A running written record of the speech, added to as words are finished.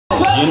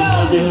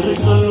என்று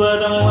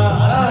சொல்வதம்மா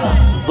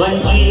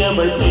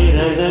வஞ்சியவள்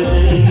பேரழகை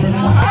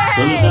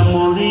சொந்த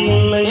மொழி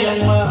இல்லை.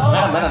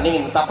 மேடம் மேடம் நீங்க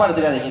தப்பா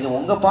எடுத்துக்காதீங்க. இது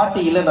உங்க பாட்டு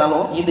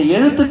இல்லைனாலும் இந்த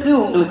எழுத்துக்கு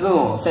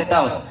உங்களுக்கும் செட்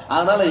ஆகுது.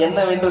 அதனால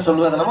என்னவென்று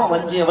சொல்வதெல்லாமா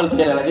வஞ்சியவள்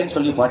பேரழகைன்னு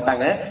சொல்லி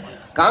பாட்டாங்க.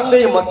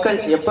 காங்கேய மக்கள்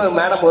எப்ப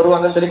மேடம்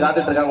வருவாங்கன்னு சொல்லி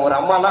காத்துட்டு இருக்காங்க. ஒரு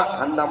அம்மாலாம்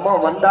அந்த அம்மா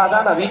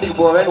வந்தாதான் நான் வீட்டுக்கு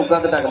போவேன்னு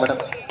உட்காந்துட்டாங்க.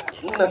 மேடம்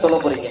என்ன சொல்ல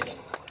போறீங்க?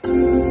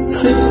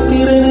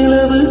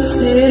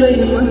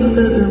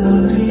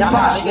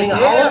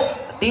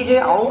 டிஜே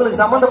அவங்களுக்கு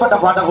சம்பந்தப்பட்ட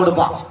பாட்டை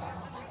கொடுப்பா.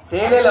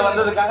 சேலையில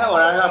வந்ததுக்காக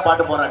ஒரு அழகா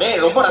பாட்டு போறான்.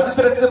 டேய் ரொம்ப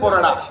ரசிச்சு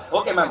போறாடா.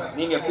 ஓகே மேம்,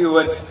 நீங்க few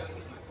words.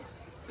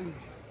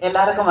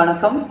 எல்லாருக்கும்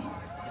வணக்கம்.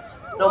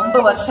 ரொம்ப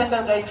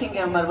வருஷங்கள் கழிச்சு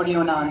இங்க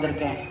மறுபடியும் நான்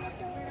வந்திருக்கேன்.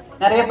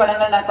 நிறைய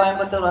படங்கள் நான்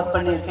கோயம்புத்தூர் ஒர்க்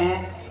பண்ணியிருக்கேன்.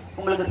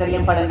 உங்களுக்கு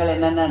தெரியும் படங்கள்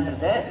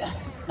என்னென்னன்றது.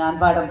 நான்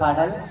பாடும்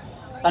பாடல்,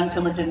 கண்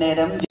சுமிட்டு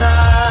நேரம்,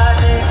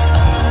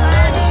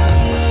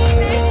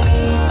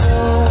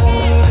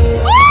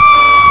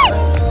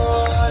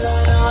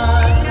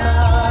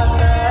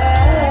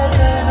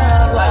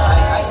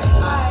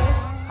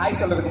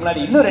 சொல்றதுக்கு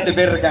முன்னாடி இன்னும் 2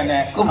 பேர் இருக்காங்க.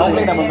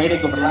 அவங்களே நம்ம மேடை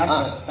கூப்பிடலாம்.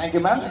 Thank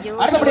you ma'am.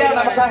 அடுத்தபடியா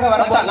நமக்காக வர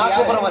மச்சான் நான்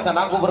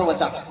கூப்பிடுறேன்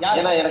மச்சான்.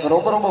 ஏன்னா எனக்கு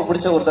ரொம்ப ரொம்ப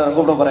பிடிச்ச ஒருத்தர்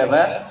கூப்பிட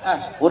போறேன்.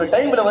 ஒரு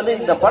டைம்ல வந்து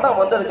இந்த படம்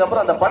வந்ததுக்கு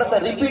அப்புறம் அந்த படத்தை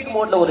ரிப்பீட்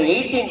மோட்ல ஒரு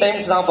 18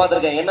 டைம்ஸ் நான்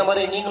பார்த்திருக்கேன். என்ன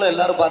மாதிரி நீங்களும்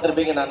எல்லாரும்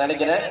பார்த்திருப்பீங்க நான்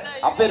நினைக்கிறேன்.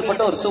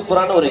 அப்பேற்பட்ட ஒரு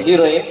சூப்பரான ஒரு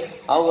ஹீரோயின்.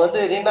 அவங்க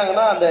வந்து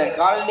நின்றாங்கன்னா அந்த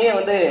காலனியே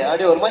வந்து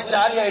அப்படியே ஒரு மாதிரி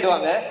ஜாலி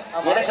ஆயிடுவாங்க.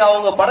 எனக்கு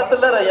அவங்க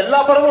படத்துல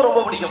எல்லா படமும்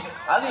ரொம்ப பிடிக்கும்.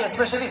 அது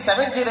எஸ்பெஷலி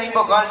 7G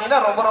ரெயின்போ காலனினா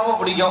ரொம்ப ரொம்ப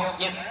பிடிக்கும்.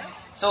 எஸ்.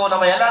 சோ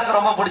நம்ம எல்லாருக்கும்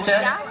ரொம்ப பிடிச்ச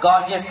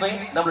கார்ஜியஸ் குயின்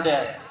நம்மளுடைய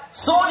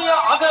சோனியா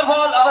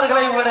அகர்வால்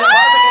அவர்களை உங்களுடைய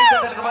வாழ்த்து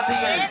கைத்தட்டலுக்கு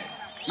மத்தியில்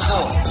இதோ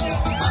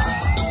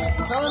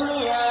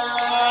Sonia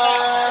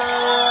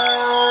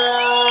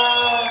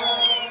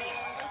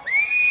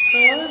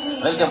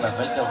welcome ma'am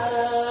welcome.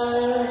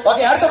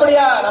 Okay,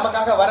 அடுத்தபடியா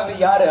நமக்காக வரது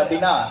யாரு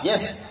அப்படின்னா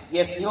எஸ்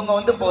எஸ் இவங்க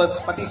வந்து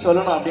பத்தி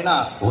சொல்லணும் அப்படின்னா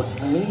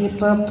ஒன்னு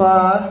இப்ப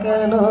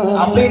பார்க்கணும்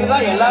அப்படின்னு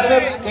தான் எல்லாருமே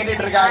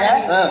கேட்டுட்டு இருக்காங்க.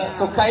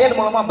 சோ கயல்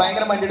மூலமா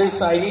பயங்கரமா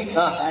இன்ட்ரோடியூஸ் ஆகி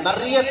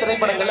நிறைய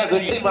திரைப்படங்கள்ல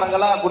வெற்றி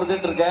படங்களா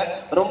கொடுத்துட்டு இருக்க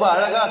ரொம்ப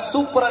அழகா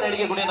சூப்பரா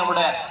நடிக்கக்கூடிய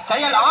நம்முடைய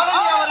கயல்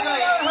ஆனந்தி அவர்களை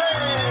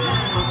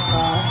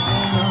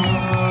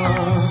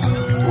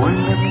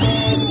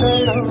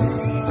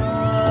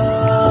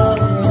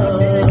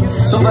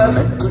சூப்பர்.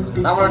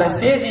 நம்மளோட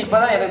ஸ்டேஜ்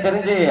இப்பதான் எனக்கு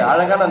தெரிஞ்சு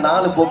அழகான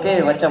 4 பொக்கே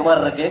வச்ச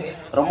மாதிரி இருக்கு.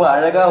 ரொம்ப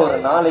அழகா ஒரு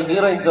 4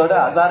 ஹீரோயின்ஸோட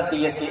அசார்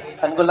டிஎஸ்கே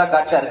கண்குள்ளா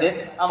காட்சியா இருக்கு.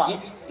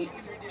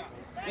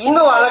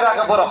 இன்னும்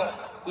அழகாக்க போறோம்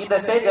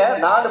இந்த ஸ்டேஜ.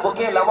 4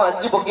 பொக்கே இல்லாம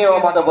 5 பொக்கேவா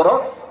மாத்த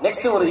போறோம்.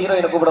 நெக்ஸ்ட் ஒரு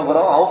ஹீரோயினை கூப்பிட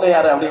போறோம். அவங்க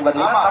யாரு அப்படின்னு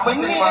பாத்தீங்கன்னா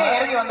தமிழ் சினிமா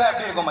இறங்கி வந்தா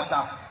எப்படி இருக்கும்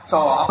மச்சான்? சோ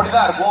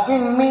அப்படிதான் இருக்கும்.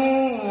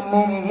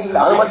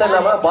 அது மட்டும்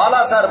இல்லாம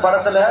பாலா சார்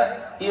படத்துல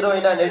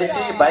ஹீரோயினா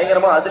நடிச்சு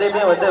பயங்கரமா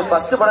அதுலயுமே வந்து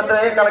ஃபர்ஸ்ட்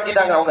படத்திலேயே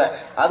கலக்கிட்டாங்க அவங்க.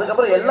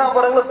 அதுக்கப்புறம் எல்லா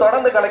படங்களும்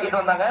தொடர்ந்து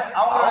கலக்கிட்டு வந்தாங்க.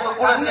 அவங்க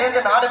கூட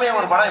சேர்ந்து நானுமே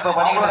ஒரு படம் இப்ப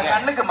பண்ணிட்டு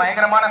கண்ணுக்கு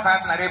பயங்கரமான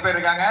ஃபேன்ஸ் நிறைய பேர்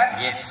இருக்காங்க.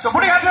 So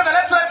put your hands together,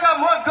 let's welcome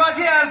most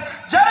gorgeous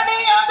Janani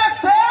on the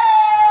stage.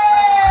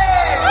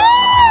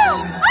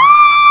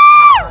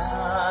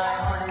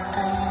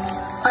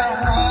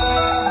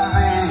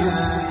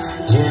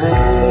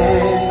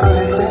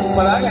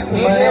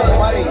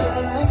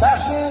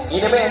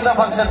 இனிமே எந்த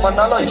ஃபங்க்ஷன்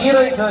பண்ணாலும்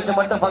ஹீரோயின்ஸ் வச்சு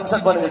மட்டும்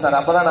ஃபங்க்ஷன் பண்ணுங்க சார்,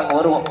 அப்பதான் நாங்க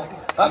வருவோம்.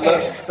 Okay,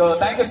 so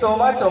thank you so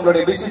much.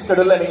 உங்களுடைய பிஸி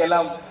ஸ்கெட்யூல்ல நீங்க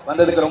எல்லாம்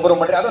வந்ததுக்கு ரொம்ப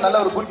ரொம்ப நன்றி. அதுவும் நல்ல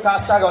ஒரு குட்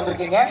காஸ்டாக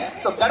வந்திருக்கீங்க.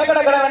 சோ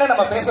கடகடகடவே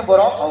நம்ம பேச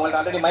போறோம். உங்களுக்கு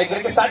ஆல்ரெடி மைக்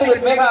இருக்கு. Starting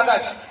with Megha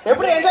Akash.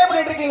 எப்படி என்ஜாய்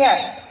பண்ணிட்டு இருக்கீங்க?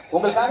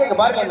 உங்களுக்காக இங்க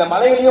பாருங்க, இந்த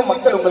மலையிலயும்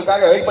மக்கள்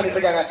உங்களுக்காக வெயிட் பண்ணிட்டு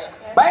இருக்காங்க.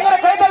 பயங்கர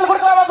கைத்தட்டல்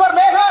கொடுக்கலாமா for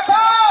Megha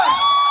Akash?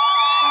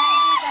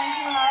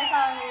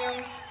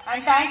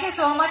 And thank you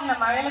so much. Na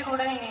Marayala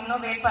kuda neenga inno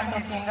wait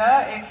pannirkeenga.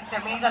 It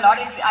means a lot.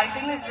 I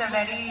think this is a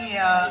very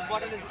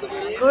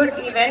good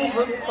event,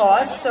 good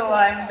cause. So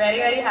I'm very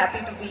very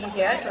happy to be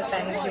here. So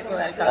thank you for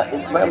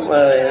welcoming. Ma'am,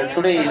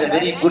 today is a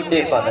very good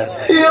day for us.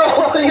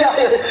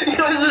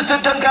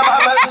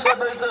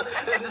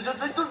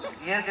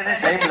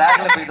 Time lag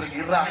la poitu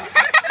irra.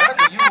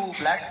 You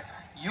black,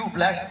 you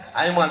black.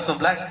 I am also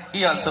black.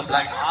 He also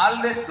black.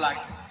 Always black.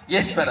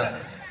 Yes,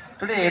 madam.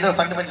 Today either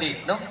fundamentally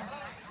no.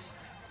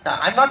 No,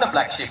 I'm not a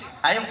black sheep.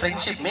 I am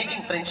friendship,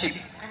 making friendship.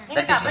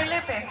 நீங்க தமிழ்ல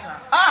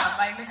பேசலாம்.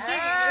 by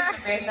mistake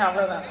English பேச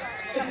அவ்வளவுதான்.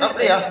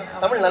 அப்படியா?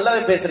 தமிழ்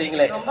நல்லாவே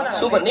பேசுறீங்களே.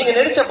 Super. நீங்க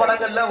நடிச்ச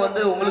படங்கள்ல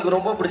வந்து உங்களுக்கு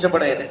ரொம்ப பிடிச்ச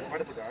படம் எது?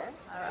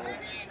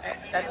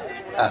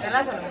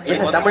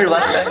 என்ன தமிழ்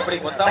வரல?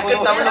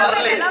 தமிழ்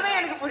வரல. எல்லாமே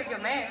எனக்கு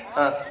பிடிக்குமே.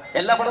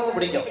 எல்லா படமும்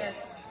பிடிக்கும்.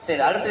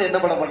 சரி, அடுத்து என்ன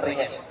படம்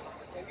பண்றீங்க?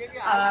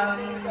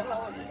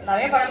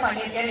 நிறைய படம்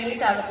பண்ணியிருக்கேன்.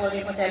 ரிலீஸ் ஆக போகுது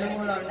இப்போ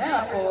தெலுங்குல ஒன்று.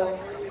 அப்போ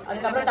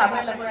அதுக்கப்புறம்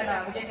தமிழ்ல கூட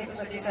நான் விஜய்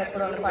சேதுபதி சார்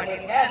கூட ஒன்று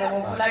பண்ணியிருக்கேன். அது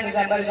ஃபுல்லா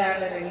டிசம்பர்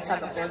ஜனவரி ரிலீஸ்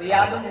ஆக போகுது.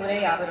 யாதும் ஊரே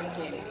யாவரும்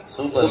கேள்வி.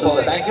 Super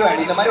super. Thank you.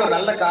 And இந்த மாதிரி ஒரு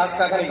நல்ல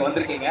காஸ்க்காக நீங்க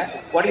வந்திருக்கீங்க.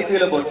 வாட் யூ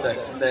ஃபீல் அபௌட்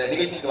இந்த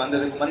நிகழ்ச்சிக்கு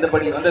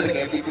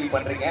வந்ததுக்கு எப்படி ஃபீல்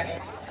பண்றீங்க?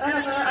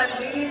 நான் சொன்னேன் ஐம்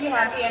ரியலி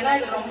ஹாப்பி. ஏன்னா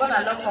இது ரொம்ப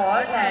நல்ல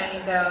காஸ்.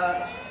 அண்ட்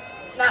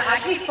நான்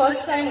ஆக்சுவலி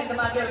ஃபர்ஸ்ட் டைம் இந்த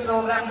மாதிரி ஒரு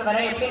ப்ரோக்ராம்க்கு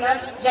வரேன். எப்படின்னா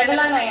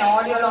ஜெனரலா நான் என்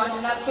ஆடியோ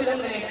லான்ச்னா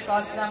ஃபிலிம் ரிலேட்டட்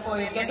காஸ் தான்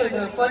போயிருக்கேன். ஸோ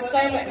இது ஃபர்ஸ்ட்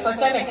டைம்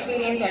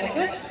எக்ஸ்பீரியன்ஸ்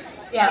எனக்கு.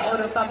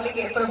 ஒரு public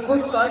for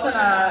good cos.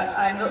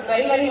 I am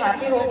very very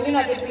happy. Hopefully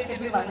நான்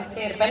திருப்பி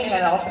வந்துட்டே இருப்பேன். நீங்க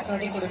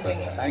ஆப்பர்ச்சுனிட்டி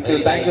கொடுப்பீங்க.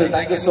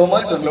 Thank you so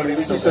much. உங்களோட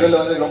விசிஷர்கள்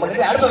வந்து ரொம்ப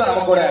நன்றி. அடுத்தது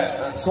நம்ம கூட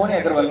சோனியா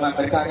அகர்வால்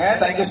மேம் இருக்காங்க.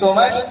 Thank you so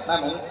much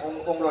ma'am.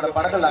 உங்களோட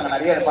படங்கள் நாங்க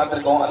நிறைய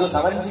பார்த்திருக்கோம். அதுவும்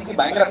 7Gக்கு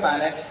பயங்கர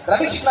ஃபேன்.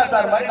 ரவிகிருஷ்ணா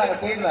சார் மாதிரி நாங்க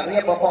ஸ்டேஜ்ல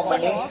நிறைய பெர்ஃபார்ம்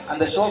பண்ணி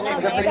அந்த ஷோக்கு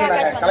மிகப்பெரிய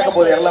நாங்க கலக்க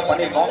போது எல்லாம்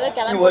பண்ணிருக்கோம்.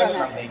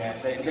 நீங்க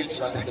இந்த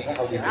நிகழ்ச்சிக்கு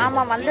வந்திருக்கீங்க.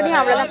 ஆமா வந்தனே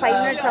அவ்வளவுதான் 5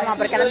 minutes ஆமா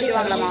அப்புறம்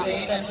கிளம்பிடுவாங்களாமா.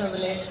 Great and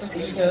privileged to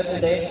be here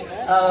today.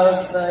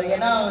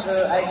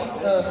 I think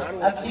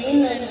I've been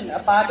in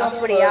a part of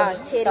அப்படியா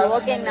சரி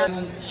ஓகேங்க.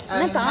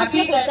 I'm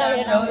happy that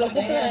I'm here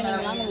today and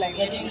I'm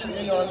getting to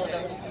see all the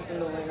lovely people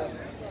over here.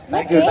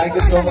 Thank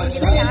you so much.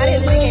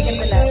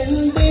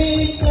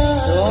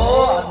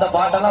 அந்த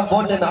பாட்டெல்லாம்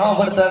போட்டு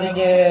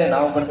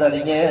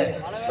ஞாபகப்படுத்தாதீங்க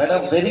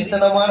madam.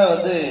 வெறித்தனமான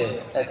வந்து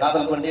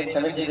காதல் கொண்டேன்,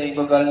 7G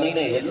ரெயின்போ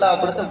காலனின்னு எல்லா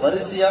படத்தும்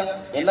வரிசையா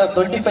எல்லாம்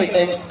 25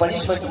 டைம்ஸ்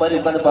பனிஷ்மெண்ட் மாதிரி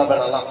உட்காந்து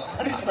பார்ப்பேன். நல்லா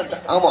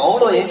ஆமா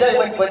அவ்வளோ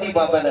என்ஜாய்மெண்ட் பண்ணி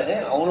பார்ப்பேன் நானு.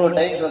 அவ்வளோ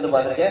டைம்ஸ் வந்து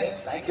பார்த்திருக்கேன்.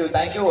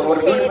 தேங்க்யூ ஒரு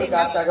பியூட்டிஃபுல்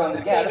காஸ்டாக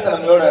வந்திருக்கேன். அடுத்து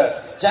நம்மளோட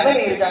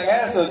ஜனனி இருக்காங்க.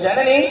 சோ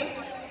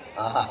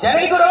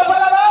ஜனனிக்கு ஒரு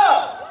பண்ணலாமா?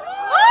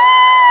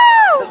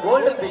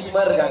 கோல்டன் ஃபிஷ்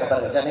மாதிரி இருக்காங்க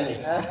பாருங்க ஜனனி.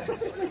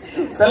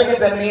 சொல்லுங்க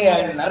ஜனனி.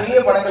 நிறைய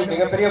படங்கள்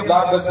மிகப்பெரிய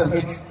பிளாக் பஸ்டர்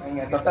ஹிட்ஸ்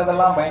நீங்க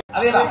தொட்டதெல்லாம்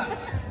அதேதான்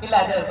இல்ல.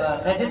 அது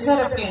ரஜினி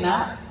சார் எப்படின்னா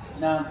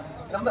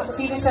ரொம்ப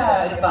சீரியஸா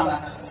இருப்பாங்க.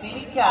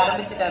 சிரிக்க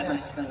ஆரம்பிச்சுட்டாருன்னு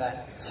வச்சுக்கோங்க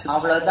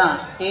அவ்வளவுதான்.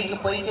 டேக்கு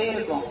போயிட்டே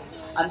இருக்கும்.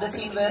 அந்த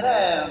சீன் வேற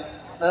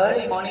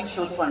ஏர்லி மார்னிங்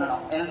ஷூட்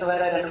பண்ணணும். எனக்கு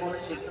வேற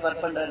 2-3 ஷிஃப்ட்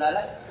ஒர்க் பண்றதுனால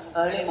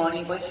ஏர்லி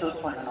மார்னிங் போய்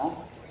ஷூட் பண்ணணும்.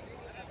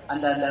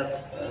 அந்த அந்த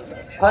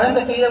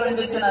குழந்தை கீழே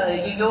விழுந்துருச்சுன்னா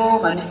ஐயோ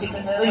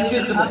மன்னிச்சுக்கங்க இப்படி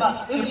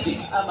இருக்கு.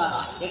 ஆமா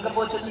எங்க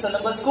போச்சுன்னு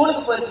சொல்லும்போது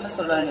ஸ்கூலுக்கு போயிருக்குன்னு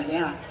சொல்லுவாங்க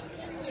இல்லையா.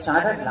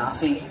 ஸ்டார்டட்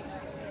லாஃபிங்.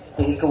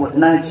 டேக்கு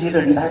 1ஆச்சு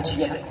 2ஆச்சு.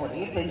 எனக்கு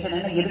ஒரே டென்ஷன்.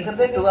 என்ன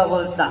இருக்கிறதே 2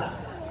 hours தான்.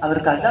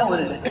 அவருக்கு அதான்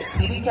ஒரு இது.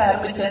 சிரிக்க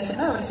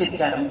ஆரம்பிச்சாச்சுன்னா அவர்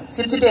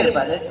சிரிச்சுட்டே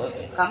இருப்பாரு.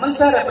 கமல்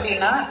சார்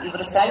எப்படின்னா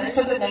இவர்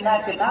சைலன்ஸ்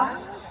நின்னாச்சுன்னா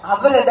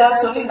அவர்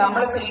ஏதாவது சொல்லி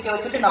நம்மளை சிரிக்க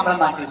வச்சுட்டு நம்மளை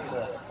மாட்டி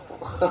விட்டுருவாரு.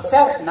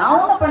 சார் நான்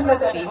ஒன்றும் பண்ணல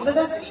சார்,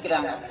 இவங்கதான்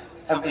சிரிக்கிறாங்க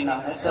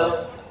அப்படின்னாங்க. ஸோ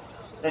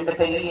 2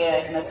 பெரிய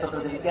என்ன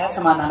சொல்றது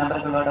வித்தியாசமான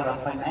நபர்களோட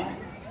ஒர்க் பண்ணேன்.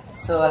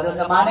 ஸோ அது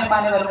இந்த மானே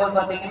வரும்போது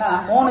பார்த்தீங்கன்னா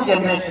 3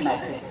 ஜெனரேஷன்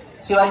ஆச்சு.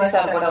 சிவாஜி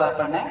சார் கூட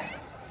ஒர்க் பண்ணேன்,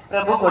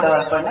 பிரபு கூட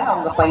ஒர்க் பண்ணேன்,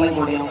 அவங்க பையன்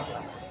கூடயும்.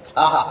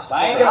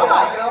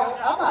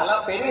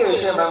 பெரிய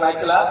விஷயம் மேம்.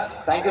 ஆக்சுவலா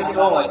தேங்க்யூ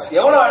சோ மச்.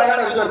 எவ்வளவு அழகான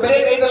விஷயம். பெரிய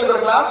கைதல்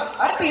கொடுக்கலாம்.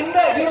 அடுத்து இந்த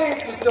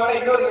ஹீரோயின்ஸ் லிஸ்டோட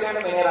இன்னொரு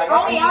ஹீரோயின் இணையறாங்க.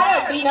 அவங்க யாரு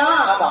அப்படின்னா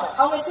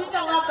அவங்க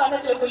சிரிச்சாங்கன்னா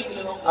கணக்குல குழி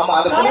விழுவும். ஆமா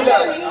அந்த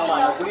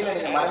குழியில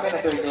நீங்க மரமே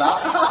நட்டு வைக்கலாம்.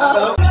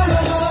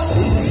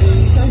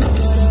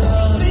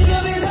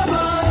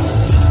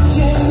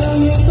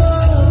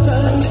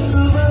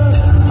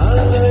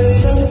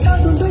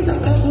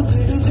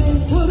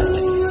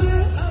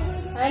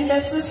 அண்ட்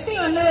சிருஷ்டி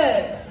வந்து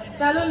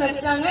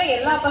நடிச்சாங்க.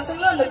 எல்லா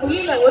பசங்களும் அந்த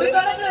குழியில ஒரு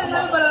கணக்குல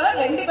இருந்தாலும்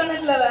பரவாயில்ல, 2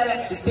 கணக்குல வேற.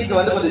 சிருஷ்டிக்கு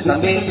வந்து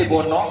கொஞ்சம்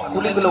போடணும்.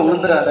 குழிக்குள்ள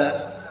உளுந்துராத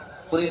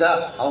புரியுதா?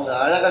 அவங்க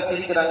அழகா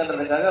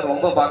சிரிக்கிறாங்கன்றதுக்காக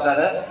ரொம்ப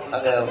பார்க்காத.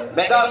 அங்க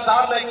மெகா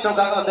ஸ்டார் நைட்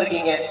ஷோக்காக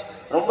வந்திருக்கீங்க.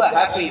 ரொம்ப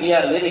happy. We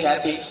are very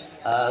happy.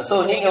 So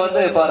நீங்க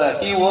வந்து ஃபார் a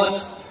few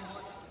words.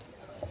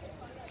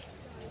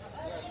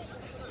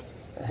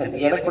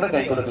 எனக்கு கூட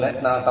கை கொடுக்கல,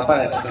 நான் தப்பா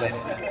நினைச்சுக்கல.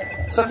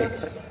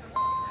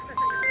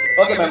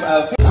 Okay ma'am.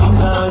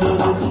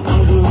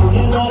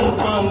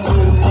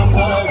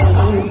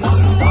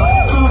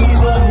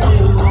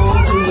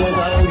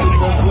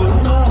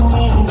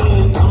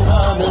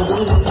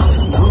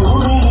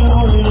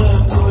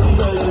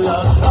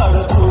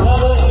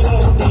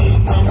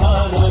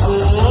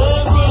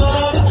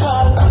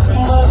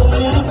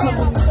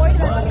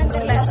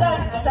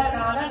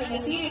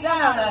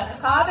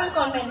 காதல்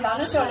கொண்டேன்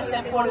தனுஷோட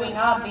ஸ்டெப் போடுவீங்க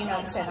அப்படின்னு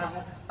நினைச்சேன் நாங்க.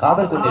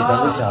 காதல் கொண்டேன்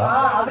தனுஷா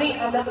அப்படி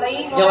அந்த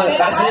ஃப்ளைங்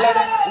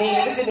நீ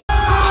எதுக்கு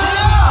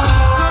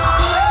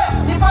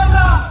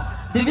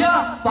திவ்யா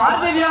பாரு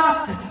திவ்யா,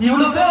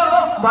 இவ்வளவு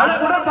பேரும் மழை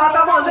கூட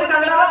பார்க்காம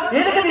வந்திருக்காங்களா?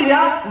 எதுக்கு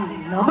திவ்யா?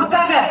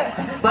 நமக்காக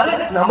பாரு.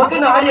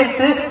 நமக்குன்னு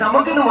ஆடியன்ஸ்,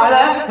 நமக்குன்னு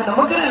மழை,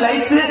 நமக்குன்னு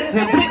லைட்ஸ்,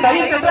 எப்படி கை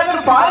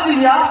தட்டுறாங்கன்னு பாரு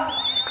திவ்யா.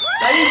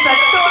 கை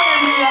தட்டுவாங்க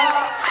திவ்யா,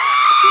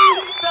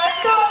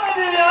 தட்டுவாங்க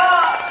திவ்யா.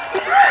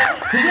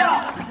 திவ்யா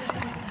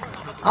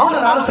அவனை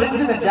நானும்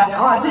ஃப்ரெண்ட்ஸ் நினைச்சா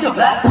அவன்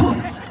அசிங்கம்ல.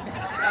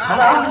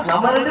 ஆனா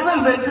நம்ம 2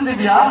 பேரும் ஃப்ரெண்ட்ஸ்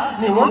திவ்யா.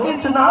 நீ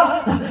ஓகேன்னு சொன்னா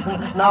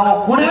நான்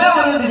உன் கூடவே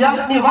வரேன் திவ்யா.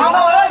 நீ வாங்க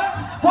வர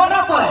போனா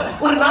போறேன்.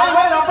 ஒரு நாய்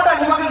மாதிரி நான் போட்டு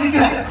அங்க பக்கம்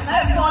நிற்கிறேன்.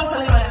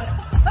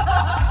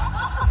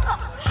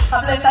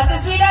 such a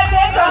sweet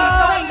accent.